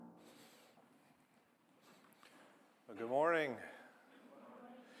Well, good morning.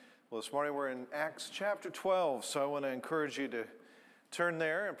 Well, this morning we're in Acts chapter 12, so I want to encourage you to turn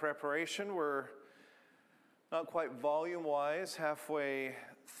there in preparation. We're not quite volume-wise halfway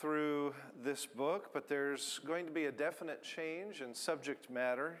through this book, but there's going to be a definite change in subject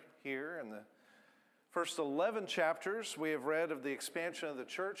matter here. In the first 11 chapters, we have read of the expansion of the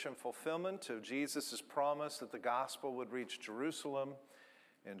church and fulfillment of Jesus' promise that the gospel would reach Jerusalem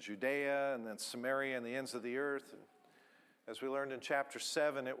and Judea and then Samaria and the ends of the earth. And as we learned in chapter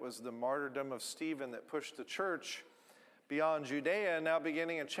 7, it was the martyrdom of Stephen that pushed the church beyond Judea. Now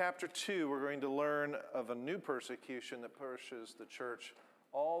beginning in chapter 2, we're going to learn of a new persecution that pushes the church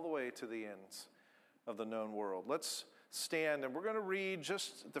all the way to the ends of the known world. Let's stand, and we're going to read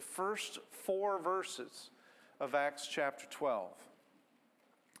just the first 4 verses of Acts chapter 12.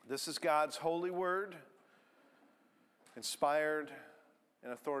 This is God's holy word, inspired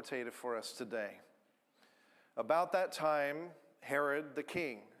and authoritative for us today. About that time, Herod the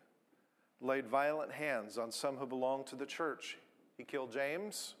king laid violent hands on some who belonged to the church. He killed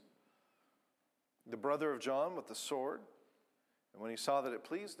James, the brother of John, with the sword. And when he saw that it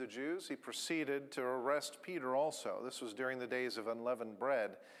pleased the Jews, he proceeded to arrest Peter also. This was during the days of unleavened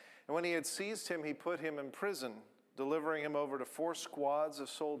bread. And when he had seized him, he put him in prison, delivering him over to 4 squads of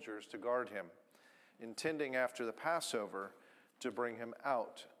soldiers to guard him, intending after the Passover to bring him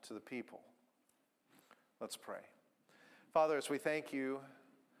out to the people. Let's pray. Father, as we thank you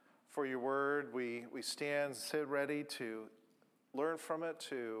for your word, we stand, sit ready to learn from it,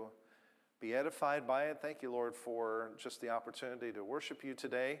 to be edified by it. Thank you, Lord, for just the opportunity to worship you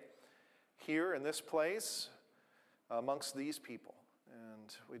today here in this place amongst these people.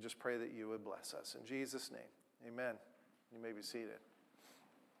 And we just pray that you would bless us. In Jesus' name, amen. You may be seated.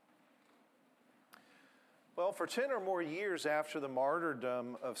 Well, for 10 or more years after the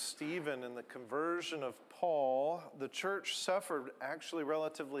martyrdom of Stephen and the conversion of Paul, the church suffered actually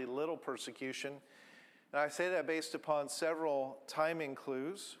relatively little persecution. And I say that based upon several timing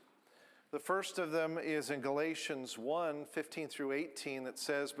clues. The first of them is in Galatians 1, 15 through 18, that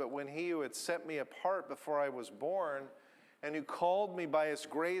says, "But when he who had set me apart before I was born, and who called me by his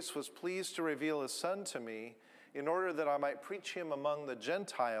grace was pleased to reveal his Son to me, in order that I might preach him among the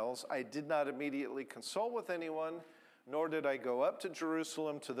Gentiles, I did not immediately consult with anyone, nor did I go up to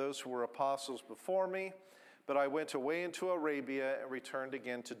Jerusalem to those who were apostles before me, but I went away into Arabia and returned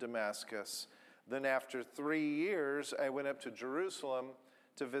again to Damascus. Then after 3 years, I went up to Jerusalem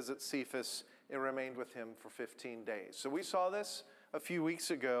to visit Cephas and remained with him for 15 days. So we saw this a few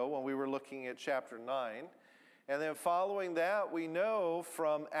weeks ago when we were looking at chapter 9. And then following that, we know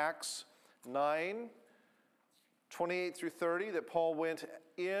from Acts 9, 28 through 30, that Paul went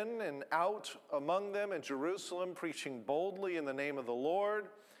in and out among them in Jerusalem, preaching boldly in the name of the Lord.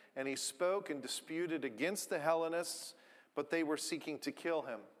 And he spoke and disputed against the Hellenists, but they were seeking to kill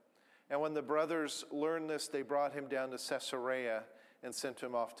him. And when the brothers learned this, they brought him down to Caesarea and sent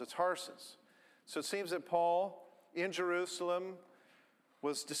him off to Tarsus. So it seems that Paul in Jerusalem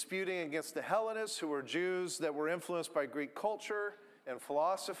was disputing against the Hellenists, who were Jews that were influenced by Greek culture and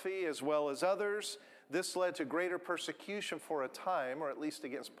philosophy as well as others. This led to greater persecution for a time, or at least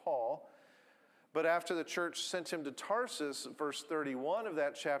against Paul. But after the church sent him to Tarsus, verse 31 of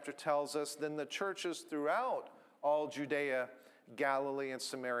that chapter tells us, then the churches throughout all Judea, Galilee, and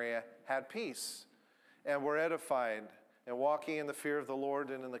Samaria had peace and were edified, and walking in the fear of the Lord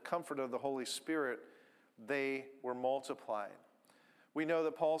and in the comfort of the Holy Spirit, they were multiplied. We know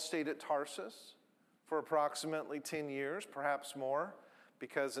that Paul stayed at Tarsus for approximately 10 years, perhaps more,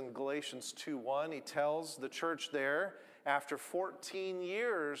 because in Galatians 2:1, he tells the church there, after 14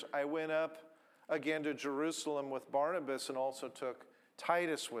 years, I went up again to Jerusalem with Barnabas and also took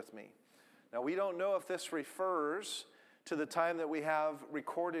Titus with me. Now, we don't know if this refers to the time that we have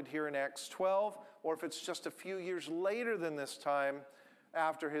recorded here in Acts 12, or if it's just a few years later than this time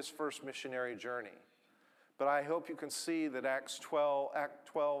after his first missionary journey. But I hope you can see that Act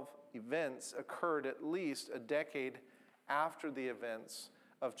 12 events occurred at least a decade after the events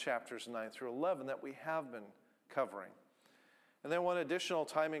of chapters 9 through 11 that we have been covering. And then one additional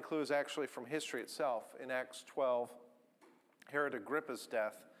timing clue is actually from history itself. In Acts 12, Herod Agrippa's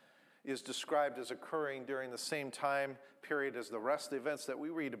death is described as occurring during the same time period as the rest of the events that we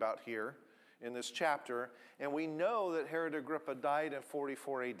read about here in this chapter. And we know that Herod Agrippa died in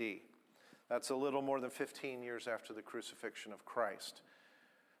 44 AD. That's a little more than 15 years after the crucifixion of Christ.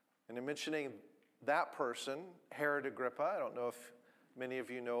 And in mentioning that person, Herod Agrippa, I don't know if many of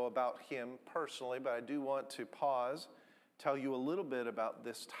you know about him personally, but I do want to pause, tell you a little bit about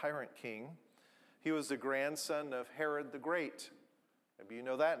this tyrant king. He was the grandson of Herod the Great. Maybe you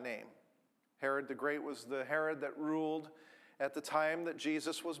know that name. Herod the Great was the Herod that ruled at the time that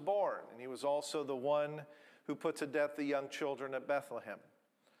Jesus was born, and he was also the one who put to death the young children at Bethlehem.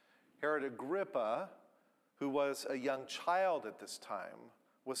 Herod Agrippa, who was a young child at this time,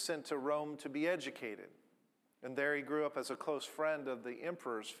 was sent to Rome to be educated. And there he grew up as a close friend of the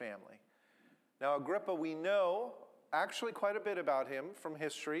emperor's family. Now, Agrippa, we know actually quite a bit about him from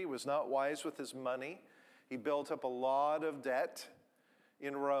history. He was not wise with his money. He built up a lot of debt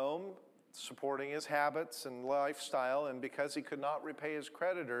in Rome, supporting his habits and lifestyle. And because he could not repay his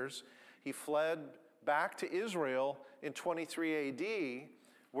creditors, he fled back to Israel in 23 AD,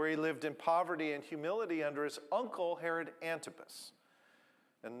 where he lived in poverty and humility under his uncle, Herod Antipas.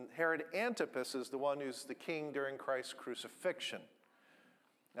 And Herod Antipas is the one who's the king during Christ's crucifixion.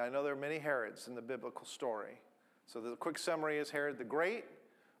 Now, I know there are many Herods in the biblical story. So the quick summary is Herod the Great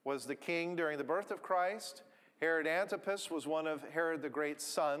was the king during the birth of Christ. Herod Antipas was one of Herod the Great's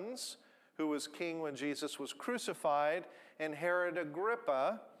sons, who was king when Jesus was crucified. And Herod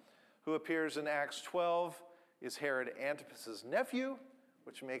Agrippa, who appears in Acts 12, is Herod Antipas's nephew,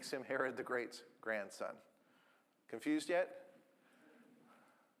 which makes him Herod the Great's grandson. Confused yet?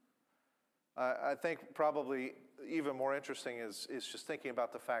 I think probably even more interesting is just thinking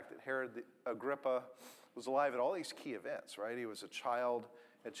about the fact that Herod Agrippa was alive at all these key events, right? He was a child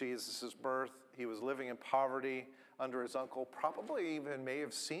at Jesus' birth. He was living in poverty under his uncle, probably even may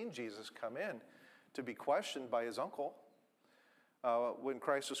have seen Jesus come in to be questioned by his uncle when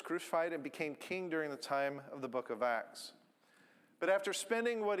Christ was crucified, and became king during the time of the book of Acts. But after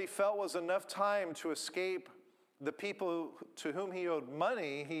spending what he felt was enough time to escape the people to whom he owed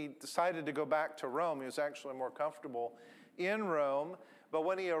money, he decided to go back to Rome. He was actually more comfortable in Rome. But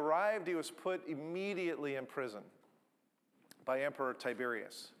when he arrived, he was put immediately in prison by Emperor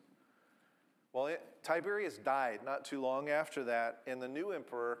Tiberius. Well, Tiberius died not too long after that, and the new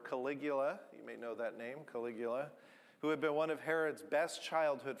emperor, Caligula, you may know that name, Caligula, who had been one of Herod's best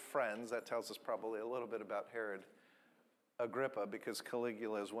childhood friends. That tells us probably a little bit about Herod Agrippa, because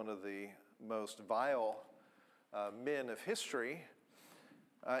Caligula is one of the most vile men of history.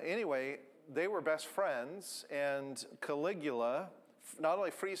 Anyway, they were best friends, and Caligula not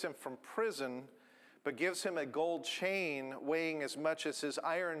only frees him from prison, but gives him a gold chain weighing as much as his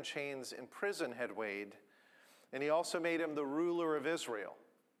iron chains in prison had weighed. And he also made him the ruler of Israel.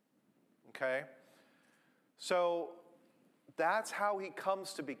 Okay? So that's how he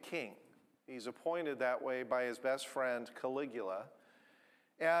comes to be king. He's appointed that way by his best friend, Caligula.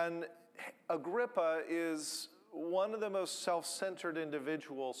 And Agrippa is one of the most self-centered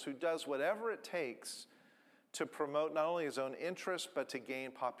individuals who does whatever it takes to promote not only his own interests, but to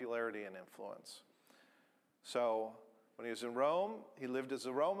gain popularity and influence. So when he was in Rome, he lived as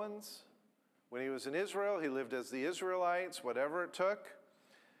the Romans. When he was in Israel, he lived as the Israelites, whatever it took.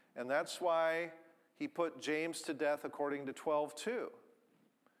 And that's why he put James to death according to 12:2.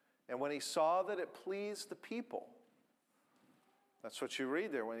 And when he saw that it pleased the people, that's what you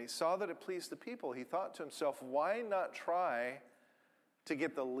read there. When he saw that it pleased the people, he thought to himself, why not try to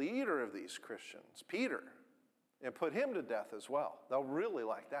get the leader of these Christians, Peter, and put him to death as well? They'll really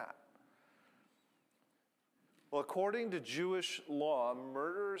like that. Well, according to Jewish law,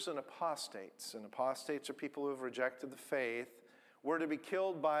 murderers and apostates are people who have rejected the faith, were to be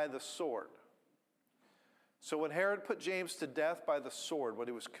killed by the sword. So when Herod put James to death by the sword, what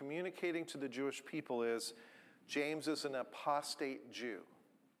he was communicating to the Jewish people is, James is an apostate Jew.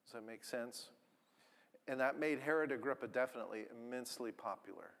 Does that make sense? And that made Herod Agrippa definitely immensely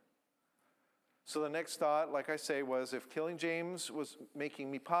popular. So the next thought, like I say, was if killing James was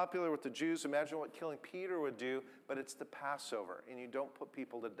making me popular with the Jews, imagine what killing Peter would do, but it's the Passover, and you don't put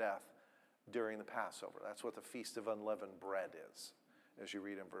people to death during the Passover. That's what the Feast of Unleavened Bread is, as you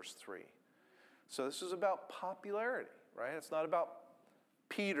read in verse 3. So this is about popularity, right? It's not about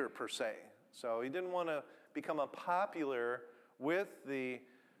Peter per se. So he didn't want to become unpopular with the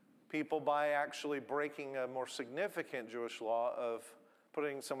people by actually breaking a more significant Jewish law of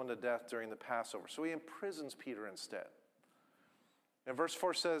putting someone to death during the Passover. So he imprisons Peter instead. And verse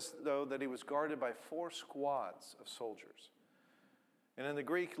 4 says, though, that he was guarded by 4 squads of soldiers. And in the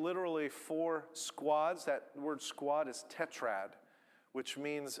Greek, literally 4 squads. That word squad is tetrad, which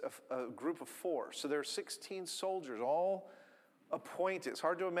means a group of 4. So there are 16 soldiers, all appointed. It's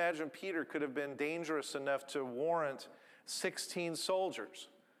hard to imagine Peter could have been dangerous enough to warrant 16 soldiers.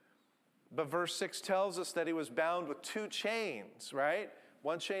 But verse 6 tells us that he was bound with 2 chains, right?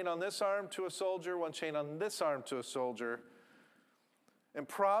 One chain on this arm to a soldier, one chain on this arm to a soldier. And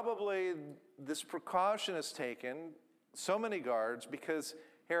probably this precaution is taken, so many guards, because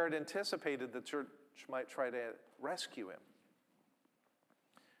Herod anticipated the church might try to rescue him.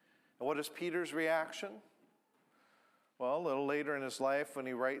 And what is Peter's reaction? Well, a little later in his life, when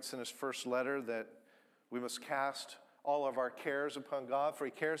he writes in his first letter that we must cast all of our cares upon God, for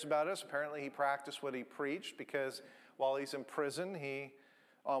he cares about us. Apparently he practiced what he preached, because while he's in prison,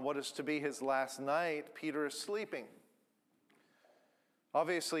 on what is to be his last night, Peter is sleeping.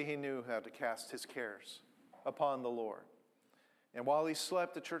 Obviously, he knew how to cast his cares upon the Lord. And while he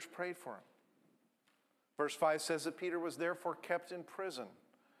slept, the church prayed for him. Verse 5 says that Peter was therefore kept in prison,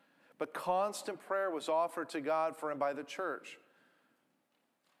 but constant prayer was offered to God for him by the church.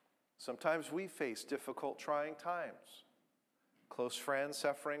 Sometimes we face difficult, trying times. Close friends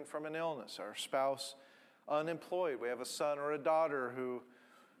suffering from an illness, our spouse unemployed. We have a son or a daughter who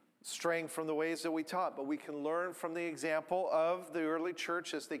straying from the ways that we taught, but we can learn from the example of the early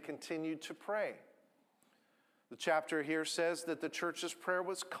church as they continued to pray. The chapter here says that the church's prayer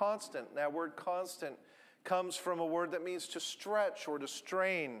was constant. That word constant comes from a word that means to stretch or to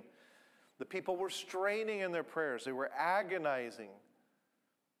strain. The people were straining in their prayers. They were agonizing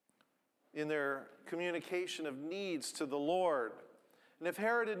in their communication of needs to the Lord. And if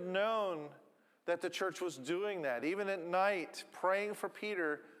Herod had known that the church was doing that, even at night, praying for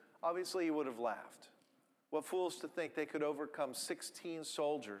Peter, obviously he would have laughed. What fools to think they could overcome 16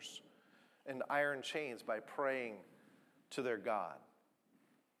 soldiers in iron chains by praying to their God.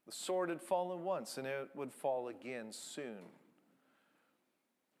 The sword had fallen once, and it would fall again soon.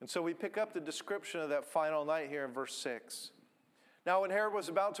 And so we pick up the description of that final night here in verse 6. Now when Herod was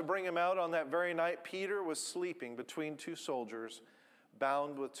about to bring him out on that very night, Peter was sleeping between two soldiers,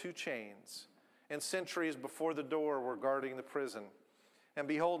 bound with two chains, and sentries before the door were guarding the prison. And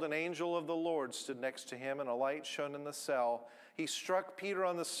behold, an angel of the Lord stood next to him, and a light shone in the cell. He struck Peter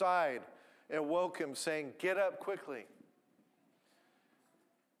on the side and woke him, saying, "Get up quickly."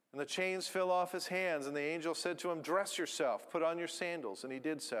 And the chains fell off his hands, and the angel said to him, "Dress yourself, put on your sandals." And he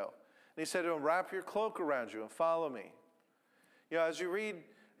did so. And he said to him, "Wrap your cloak around you and follow me." You know, as you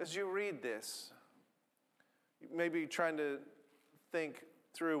read this, maybe trying to think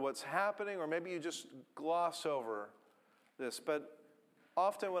through what's happening, or maybe you just gloss over this. But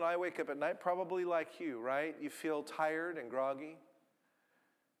often when I wake up at night, probably like you, right? You feel tired and groggy.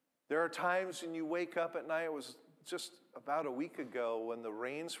 There are times when you wake up at night. It was just about a week ago when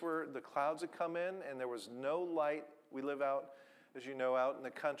the clouds had come in and there was no light. We live out, as you know, out in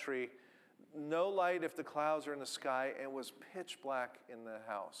the country. No light if the clouds are in the sky, and it was pitch black in the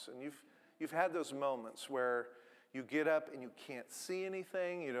house. And you've had those moments where you get up and you can't see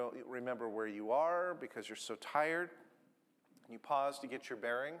anything. You don't remember where you are because you're so tired. You pause to get your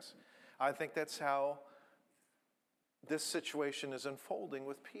bearings. I think that's how this situation is unfolding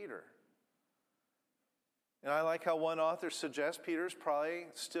with Peter. And I like how one author suggests Peter's probably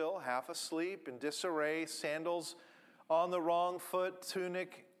still half asleep, in disarray, sandals on the wrong foot,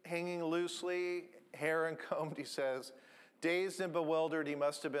 tunic hanging loosely, hair uncombed, he says. Dazed and bewildered, he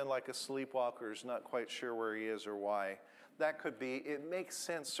must have been like a sleepwalker who's not quite sure where he is or why. That could be. It makes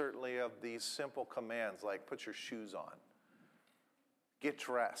sense, certainly, of these simple commands like put your shoes on, get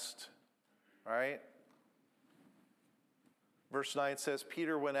dressed, all right? Verse 9 says,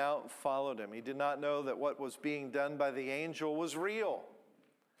 Peter went out and followed him. He did not know that what was being done by the angel was real.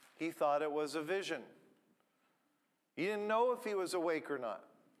 He thought it was a vision. He didn't know if he was awake or not.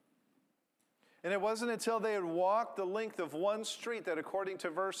 And it wasn't until they had walked the length of one street that, according to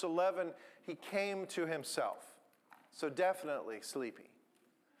verse 11, he came to himself. So definitely sleepy.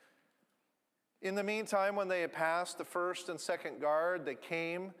 In the meantime, when they had passed the first and second guard, they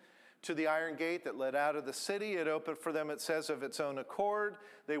came to the iron gate that led out of the city. It opened for them, it says, of its own accord.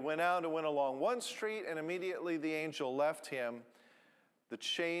 They went out and went along one street, and immediately the angel left him. The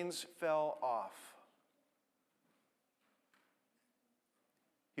chains fell off.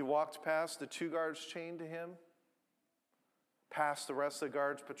 He walked past the two guards chained to him, past the rest of the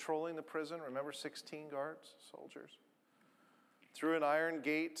guards patrolling the prison. Remember, 16 guards, soldiers. Through an iron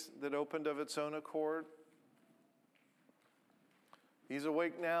gate that opened of its own accord. He's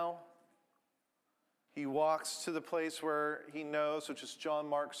awake now. He walks to the place where he knows, which is John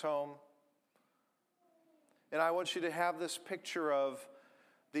Mark's home. And I want you to have this picture of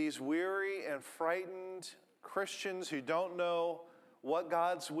these weary and frightened Christians who don't know what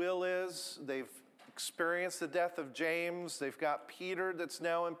God's will is. They've experienced the death of James. They've got Peter that's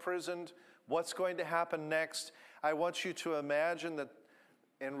now imprisoned. What's going to happen next? I want you to imagine that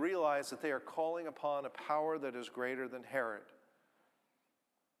and realize that they are calling upon a power that is greater than Herod.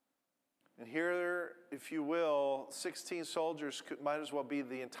 And here, if you will, 16 soldiers might as well be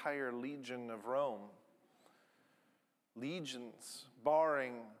the entire legion of Rome. Legions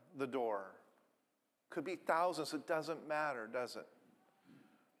barring the door. Could be thousands. It doesn't matter, does it?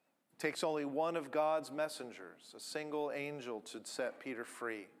 takes only one of God's messengers, a single angel, to set Peter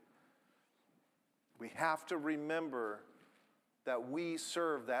free. We have to remember that we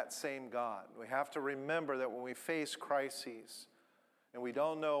serve that same God. We have to remember that when we face crises and we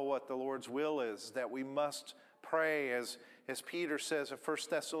don't know what the Lord's will is, that we must pray, as Peter says in 1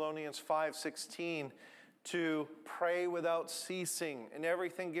 Thessalonians 5:16, to pray without ceasing, and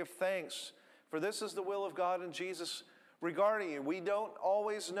everything give thanks, for this is the will of God in Jesus regarding you. We don't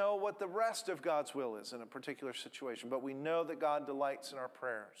always know what the rest of God's will is in a particular situation, but we know that God delights in our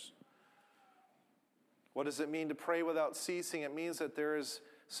prayers. What does it mean to pray without ceasing? It means that there is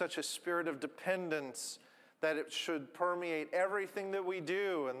such a spirit of dependence that it should permeate everything that we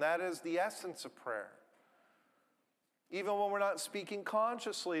do, and that is the essence of prayer. Even when we're not speaking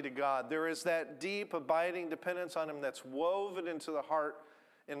consciously to God, there is that deep, abiding dependence on Him that's woven into the heart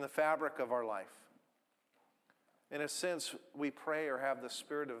and the fabric of our life. In a sense, we pray or have the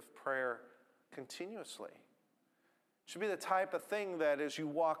spirit of prayer continuously. It should be the type of thing that as you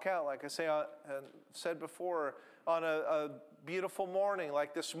walk out, like I said before, on a beautiful morning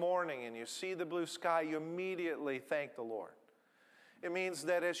like this morning, and you see the blue sky, you immediately thank the Lord. It means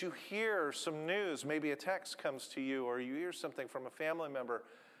that as you hear some news, maybe a text comes to you, or you hear something from a family member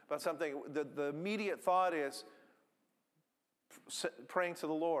about something, the immediate thought is praying to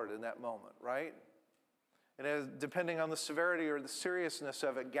the Lord in that moment, right? And as, depending on the severity or the seriousness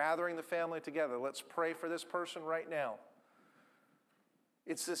of it, gathering the family together. Let's pray for this person right now.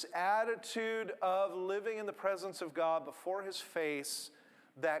 It's this attitude of living in the presence of God before His face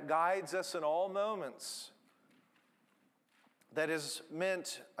that guides us in all moments. That is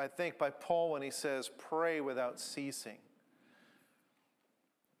meant, I think, by Paul when he says, pray without ceasing.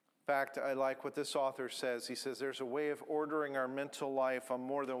 In fact, I like what this author says. He says, there's a way of ordering our mental life on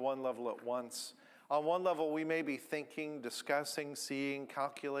more than one level at once. On one level, we may be thinking, discussing, seeing,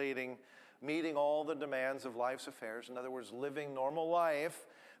 calculating, meeting all the demands of life's affairs. In other words, living normal life.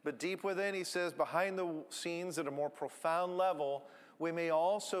 But deep within, he says, behind the scenes at a more profound level, we may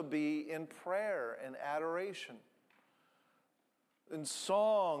also be in prayer and adoration, in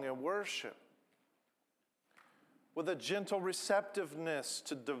song and worship, with a gentle receptiveness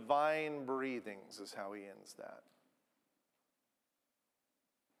to divine breathings, is how he ends that.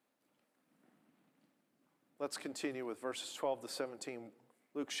 Let's continue with verses 12 to 17.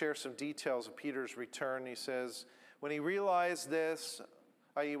 Luke shares some details of Peter's return. He says, when he realized this,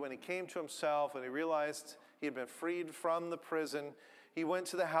 i.e. when he came to himself, when he realized he had been freed from the prison, he went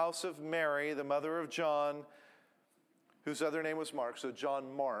to the house of Mary, the mother of John, whose other name was Mark. So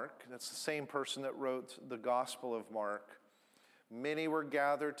John Mark, that's the same person that wrote the Gospel of Mark. Many were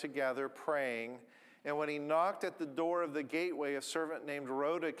gathered together praying, and when he knocked at the door of the gateway, a servant named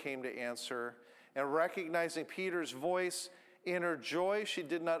Rhoda came to answer. And recognizing Peter's voice, in her joy, she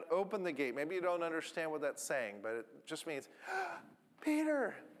did not open the gate. Maybe you don't understand what that's saying, but it just means,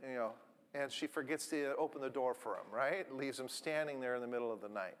 Peter, and she forgets to open the door for him, right? Leaves him standing there in the middle of the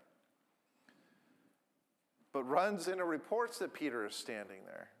night. But runs in and reports that Peter is standing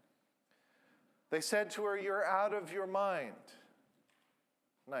there. They said to her, you're out of your mind.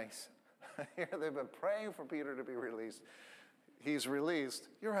 Nice. Here they've been praying for Peter to be released. He's released.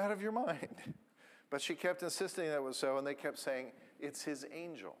 You're out of your mind. But she kept insisting that it was so, and they kept saying, it's his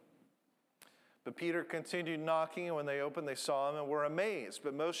angel. But Peter continued knocking, and when they opened, they saw him and were amazed.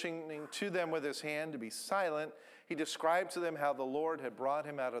 But motioning to them with his hand to be silent, he described to them how the Lord had brought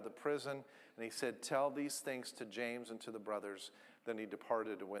him out of the prison. And he said, tell these things to James and to the brothers. Then he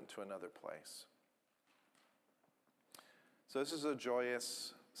departed and went to another place. So this is a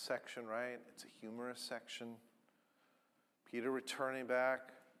joyous section, right? It's a humorous section. Peter returning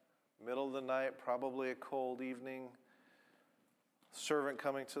back, middle of the night, probably a cold evening. Servant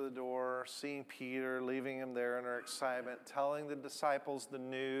coming to the door, seeing Peter, leaving him there in her excitement, telling the disciples the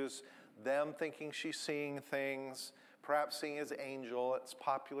news, them thinking she's seeing things, perhaps seeing his angel. It's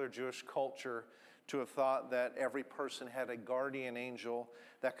popular Jewish culture to have thought that every person had a guardian angel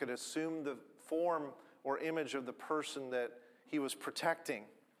that could assume the form or image of the person that he was protecting.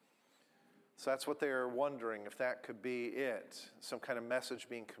 So that's what they are wondering, if that could be it, some kind of message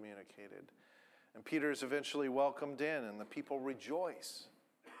being communicated. And Peter is eventually welcomed in, and the people rejoice.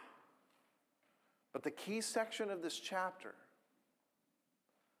 But the key section of this chapter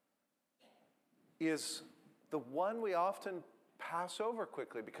is the one we often pass over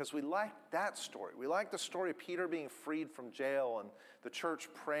quickly because we like that story. We like the story of Peter being freed from jail and the church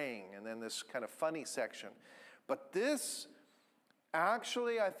praying, and then this kind of funny section. But this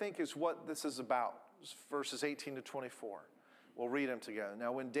actually, I think, is what this is about, verses 18 to 24. We'll read them together.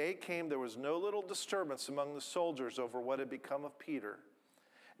 Now, when day came, there was no little disturbance among the soldiers over what had become of Peter.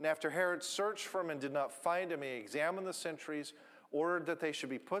 And after Herod searched for him and did not find him, he examined the sentries, ordered that they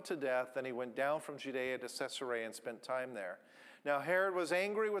should be put to death. Then he went down from Judea to Caesarea and spent time there. Now Herod was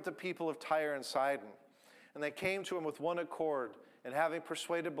angry with the people of Tyre and Sidon, and they came to him with one accord. And having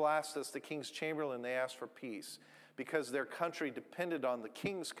persuaded Blastus, the king's chamberlain, they asked for peace, because their country depended on the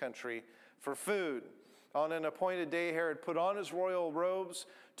king's country for food. On an appointed day, Herod put on his royal robes,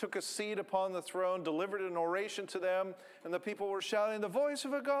 took a seat upon the throne, delivered an oration to them, and the people were shouting, "The voice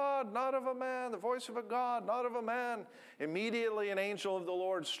of a God, not of a man, the voice of a God, not of a man." Immediately an angel of the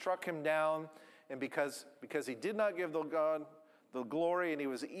Lord struck him down, and because he did not give the God the glory, and he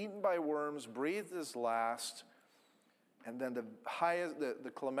was eaten by worms, breathed his last. And then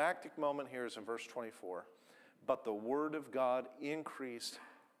the climactic moment here is in verse 24. But the word of God increased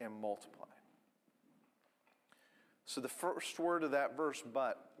and multiplied. So the first word of that verse,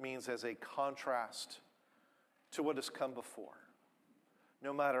 but, means as a contrast to what has come before.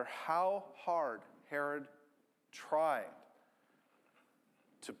 No matter how hard Herod tried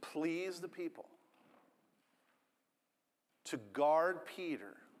to please the people, to guard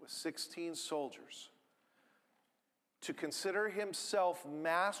Peter with 16 soldiers, to consider himself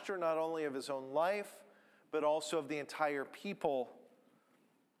master not only of his own life, but also of the entire people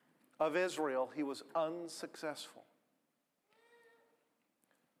of Israel, he was unsuccessful.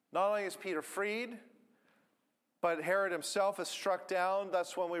 Not only is Peter freed, but Herod himself is struck down.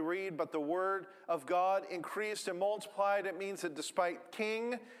 That's when we read, but the word of God increased and multiplied. It means that despite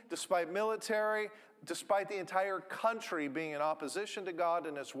king, despite military, despite the entire country being in opposition to God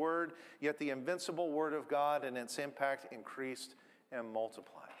and his word, yet the invincible word of God and its impact increased and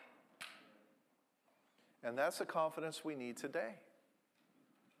multiplied. And that's the confidence we need today.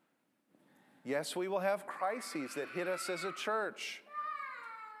 Yes, we will have crises that hit us as a church.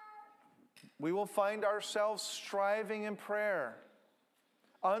 We will find ourselves striving in prayer,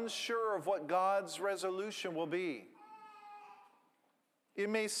 unsure of what God's resolution will be. It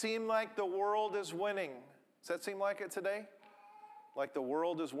may seem like the world is winning. Does that seem like it today? Like the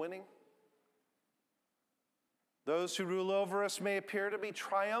world is winning? Those who rule over us may appear to be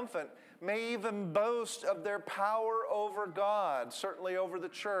triumphant, may even boast of their power over God, certainly over the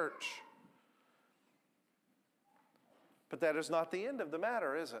church. But that is not the end of the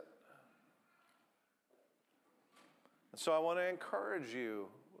matter, is it? And so I want to encourage you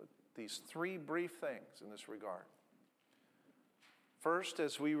with these three brief things in this regard. First,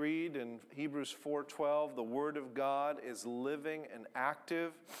 as we read in Hebrews 4:12, the word of God is living and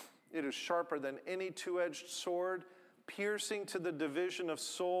active. It is sharper than any two-edged sword, piercing to the division of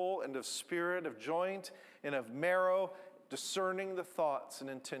soul and of spirit, of joint and of marrow, discerning the thoughts and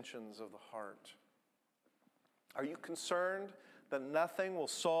intentions of the heart. Are you concerned that nothing will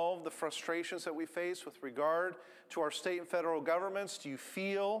solve the frustrations that we face with regard to our state and federal governments? Do you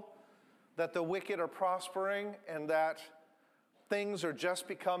feel that the wicked are prospering and that things are just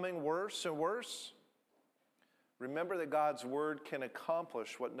becoming worse and worse? Remember that God's word can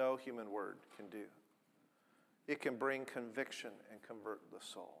accomplish what no human word can do. It can bring conviction and convert the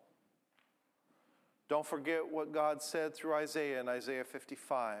soul. Don't forget what God said through Isaiah in Isaiah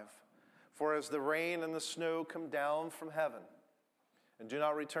 55. For as the rain and the snow come down from heaven, and do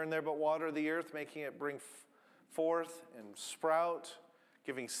not return there but water the earth, making it bring forth and sprout,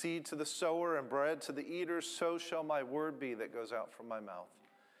 giving seed to the sower and bread to the eaters, so shall my word be that goes out from my mouth.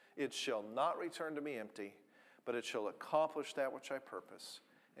 It shall not return to me empty, but it shall accomplish that which I purpose,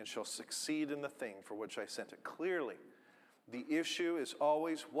 and shall succeed in the thing for which I sent it. Clearly, the issue is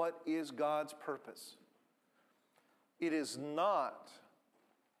always, what is God's purpose? It is not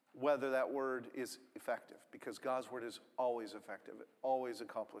whether that word is effective, because God's word is always effective. It always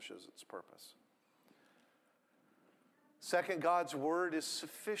accomplishes its purpose. Second, God's word is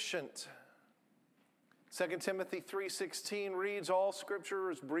sufficient. 2 Timothy 3:16 reads, all scripture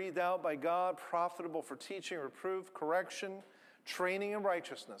is breathed out by God, profitable for teaching, reproof, correction, training in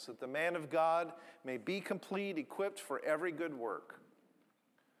righteousness, that the man of God may be complete, equipped for every good work.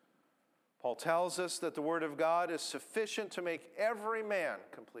 Paul tells us that the word of God is sufficient to make every man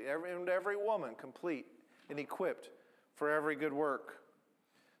complete, every woman complete and equipped for every good work.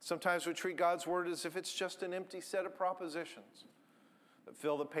 Sometimes we treat God's word as if it's just an empty set of propositions that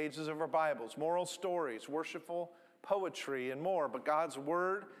fill the pages of our Bibles, moral stories, worshipful poetry, and more. But God's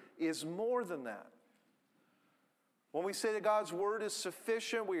word is more than that. When we say that God's word is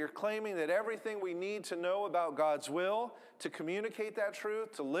sufficient, we are claiming that everything we need to know about God's will, to communicate that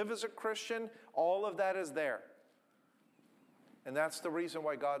truth, to live as a Christian, all of that is there. And that's the reason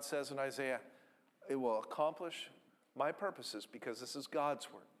why God says in Isaiah, it will accomplish my purposes, because this is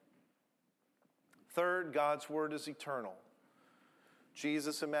God's word. Third, God's word is eternal.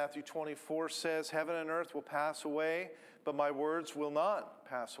 Jesus in Matthew 24 says, heaven and earth will pass away, but my words will not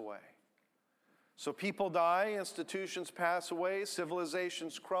pass away. So people die, institutions pass away,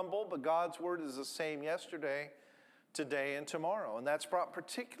 civilizations crumble, but God's word is the same yesterday, today, and tomorrow. And that's brought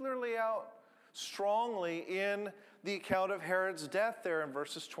particularly out strongly in the account of Herod's death there in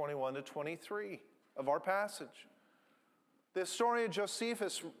verses 21 to 23 of our passage. The historian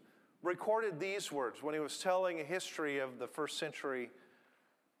Josephus recorded these words when he was telling a history of the first century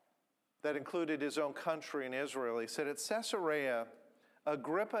that included his own country in Israel. He said, at Caesarea,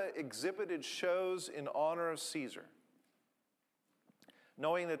 Agrippa exhibited shows in honor of Caesar,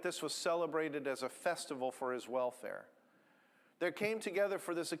 knowing that this was celebrated as a festival for his welfare. There came together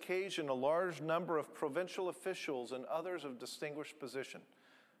for this occasion a large number of provincial officials and others of distinguished position.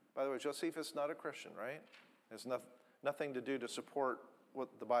 By the way, Josephus is not a Christian, right? There's nothing to do to support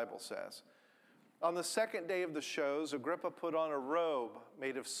what the Bible says. On the second day of the shows, Agrippa put on a robe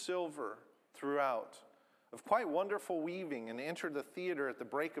made of silver throughout, of quite wonderful weaving, and entered the theater at the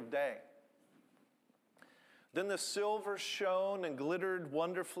break of day. Then the silver shone and glittered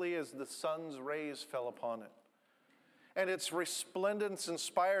wonderfully as the sun's rays fell upon it. And its resplendence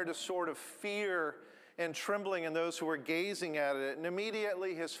inspired a sort of fear and trembling in those who were gazing at it. And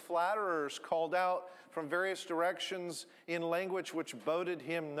immediately his flatterers called out from various directions in language which boded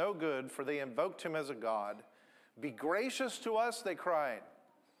him no good, for they invoked him as a god. Be gracious to us, they cried.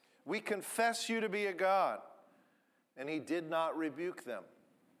 We confess you to be a god. And he did not rebuke them,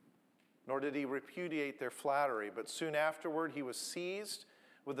 nor did he repudiate their flattery. But soon afterward he was seized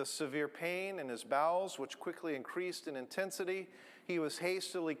with a severe pain in his bowels, which quickly increased in intensity. He was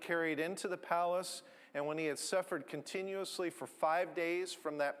hastily carried into the palace, and when he had suffered continuously for 5 days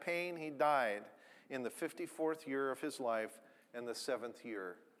from that pain, he died in the 54th year of his life and the 7th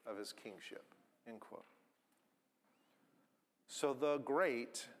year of his kingship. End quote. So the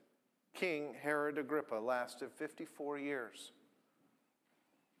great King Herod Agrippa lasted 54 years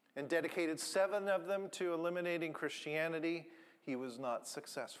and dedicated 7 of them to eliminating Christianity. He was not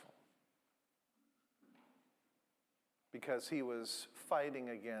successful because he was fighting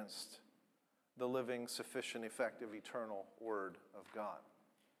against the living, sufficient, effective, eternal Word of God.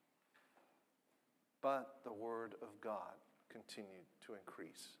 But the Word of God continued to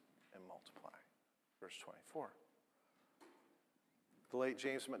increase and multiply. Verse 24. The late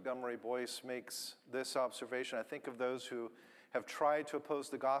James Montgomery Boyce makes this observation. I think of those who have tried to oppose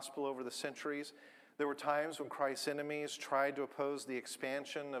the gospel over the centuries. There were times when Christ's enemies tried to oppose the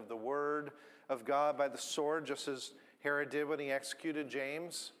expansion of the Word of God by the sword, just as Herod did when he executed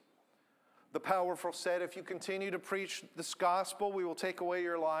James. The powerful said, if you continue to preach this gospel, we will take away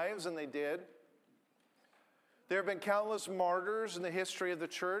your lives, and they did. There have been countless martyrs in the history of the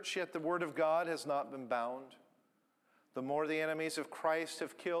church, yet the Word of God has not been bound. The more the enemies of Christ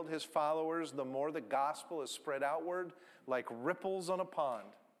have killed his followers, the more the gospel is spread outward like ripples on a pond.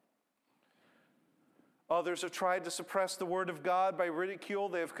 Others have tried to suppress the Word of God by ridicule.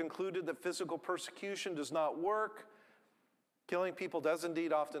 They have concluded that physical persecution does not work. Killing people does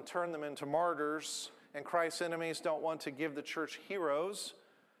indeed often turn them into martyrs, and Christ's enemies don't want to give the church heroes,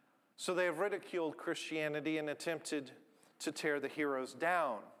 so they have ridiculed Christianity and attempted to tear the heroes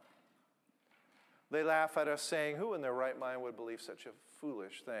down. They laugh at us saying, who in their right mind would believe such a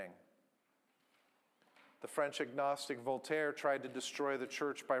foolish thing? The French agnostic Voltaire tried to destroy the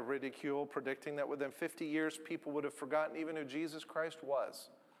church by ridicule, predicting that within 50 years people would have forgotten even who Jesus Christ was.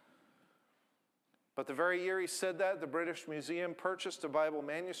 But the very year he said that, the British Museum purchased a Bible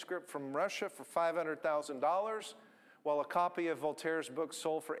manuscript from Russia for $500,000, while a copy of Voltaire's book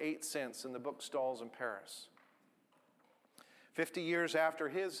sold for 8 cents in the bookstalls in Paris. 50 years after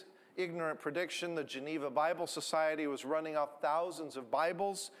his ignorant prediction, the Geneva Bible Society was running off thousands of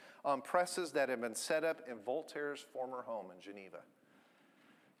Bibles on presses that had been set up in Voltaire's former home in Geneva,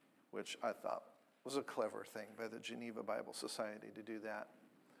 which I thought was a clever thing by the Geneva Bible Society to do that.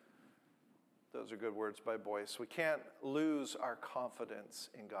 Those are good words by Boyce. We can't lose our confidence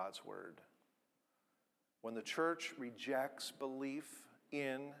in God's Word. When the church rejects belief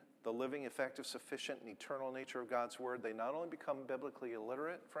in the living, effective, sufficient, and eternal nature of God's Word, they not only become biblically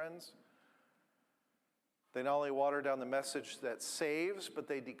illiterate, friends, they not only water down the message that saves, but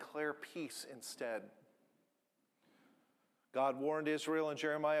they declare peace instead. God warned Israel in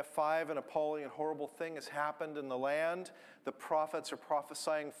Jeremiah 5, an appalling and horrible thing has happened in the land. The prophets are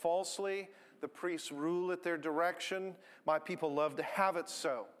prophesying falsely. The priests rule at their direction. My people love to have it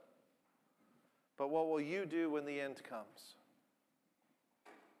so. But what will you do when the end comes?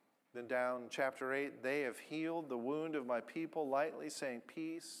 Then down chapter 8, they have healed the wound of my people lightly, saying,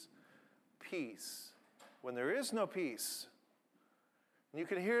 peace, peace. When there is no peace, And you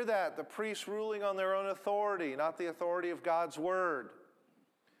can hear that, the priests ruling on their own authority, not the authority of God's word.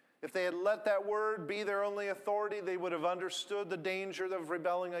 If they had let that word be their only authority, they would have understood the danger of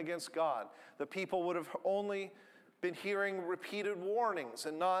rebelling against God. The people would have only been hearing repeated warnings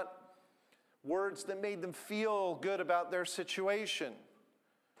and not words that made them feel good about their situation.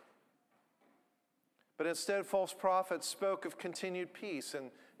 But instead, false prophets spoke of continued peace.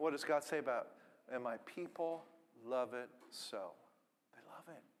 And what does God say about it? And my people love it so. They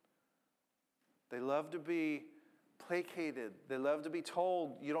love it. They love to be placated. They love to be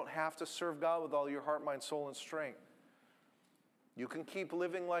told you don't have to serve God with all your heart, mind, soul, and strength. You can keep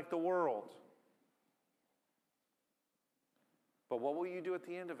living like the world. But what will you do at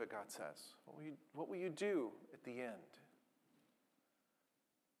the end of it, God says? What will you do at the end?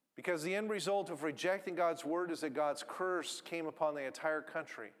 Because the end result of rejecting God's word is that God's curse came upon the entire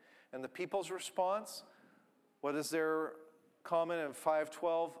country. And the people's response, what is their comment in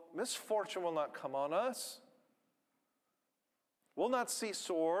 5:12? Misfortune will not come on us. We'll not see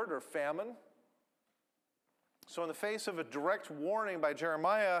sword or famine. So in the face of a direct warning by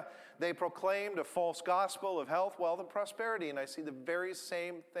Jeremiah, they proclaimed a false gospel of health, wealth, and prosperity. And I see the very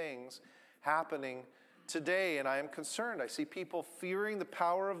same things happening today, and I am concerned. I see people fearing the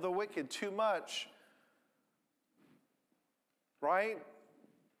power of the wicked too much. Right?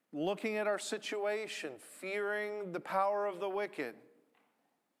 Looking at our situation, fearing the power of the wicked,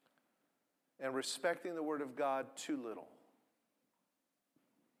 and respecting the word of God too little.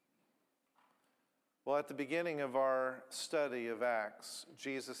 Well, at the beginning of our study of Acts,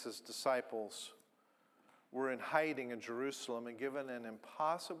 Jesus' disciples were in hiding in Jerusalem and given an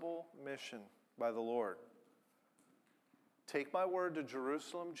impossible mission by the Lord. Take my word to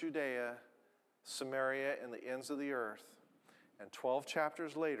Jerusalem, Judea, Samaria, and the ends of the earth. And 12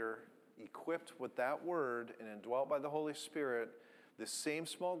 chapters later, equipped with that word and indwelt by the Holy Spirit, this same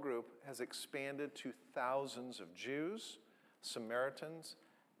small group has expanded to thousands of Jews, Samaritans,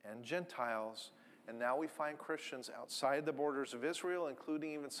 and Gentiles. And now we find Christians outside the borders of Israel,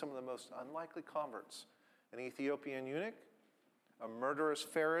 including even some of the most unlikely converts. An Ethiopian eunuch, a murderous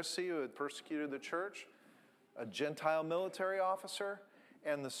Pharisee who had persecuted the church, a Gentile military officer,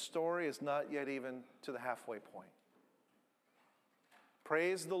 and the story is not yet even to the halfway point.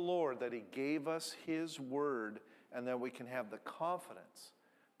 Praise the Lord that he gave us his word and that we can have the confidence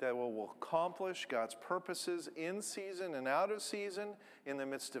that we will accomplish God's purposes in season and out of season, in the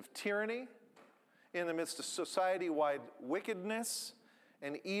midst of tyranny, in the midst of society-wide wickedness,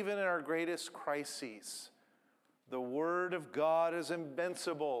 and even in our greatest crises. The Word of God is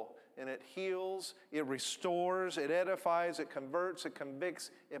invincible, and it heals, it restores, it edifies, it converts, it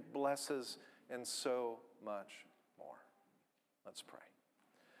convicts, it blesses, and so much more. Let's pray.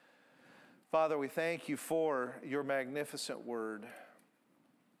 Father, we thank you for your magnificent Word.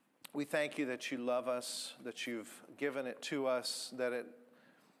 We thank you that you love us, that you've given it to us, that it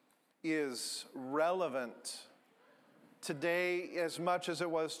is relevant today as much as it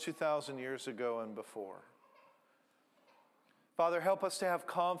was 2,000 years ago and before. Father, help us to have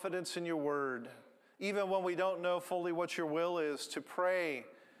confidence in your word, even when we don't know fully what your will is, to pray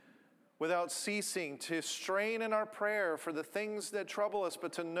without ceasing, to strain in our prayer for the things that trouble us,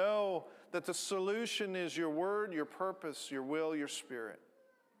 but to know that the solution is your word, your purpose, your will, your spirit.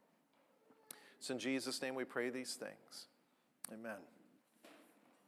 It's in Jesus' name we pray these things. Amen.